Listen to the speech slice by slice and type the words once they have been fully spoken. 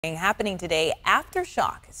Happening today,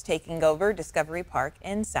 Aftershock is taking over Discovery Park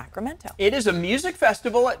in Sacramento. It is a music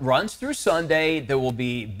festival. It runs through Sunday. There will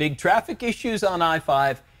be big traffic issues on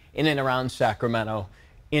I-5 in and around Sacramento,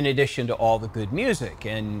 in addition to all the good music.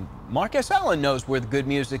 And Mark S. Allen knows where the good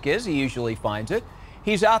music is. He usually finds it.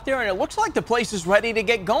 He's out there, and it looks like the place is ready to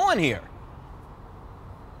get going here.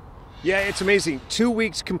 Yeah, it's amazing. 2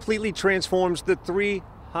 weeks completely transforms the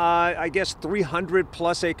 300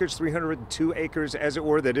 plus acres, 302 acres as it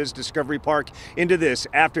were, that is Discovery Park, into this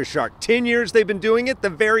Aftershock. 10 years they've been doing it. The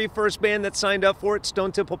very first band that signed up for it,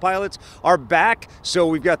 Stone Temple Pilots, are back. So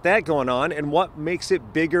we've got that going on. And what makes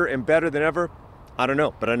it bigger and better than ever? I don't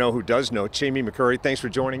know, but I know who does know. Jamie McCurry, thanks for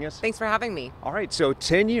joining us. Thanks for having me. All right, so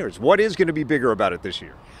 10 years. What is going to be bigger about it this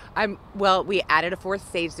year? Well, we added a fourth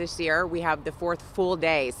stage this year. We have the fourth full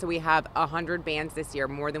day. So we have 100 bands this year,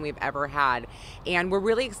 more than we've ever had. And we're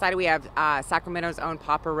really excited. We have Sacramento's own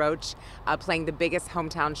Papa Roach playing the biggest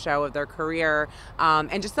hometown show of their career.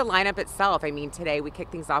 And just the lineup itself. I mean, today we kick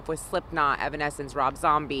things off with Slipknot, Evanescence, Rob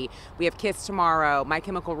Zombie. We have Kiss tomorrow, My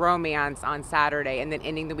Chemical Romance on Saturday, and then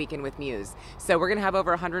ending the weekend with Muse. So we're going to have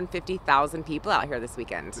over 150,000 people out here this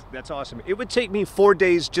weekend. That's awesome. It would take me 4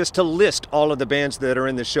 days just to list all of the bands that are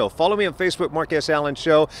in the show. Follow me on Facebook, Mark S. Allen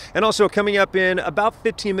Show. And also coming up in about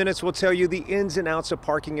 15 minutes, we'll tell you the ins and outs of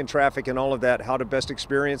parking and traffic and all of that, how to best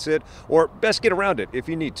experience it or best get around it if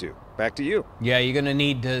you need to. Back to you. Yeah, you're going to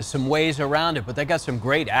need some ways around it, but they got some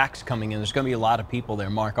great acts coming in. There's going to be a lot of people there,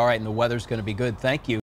 Mark. All right, and the weather's going to be good. Thank you.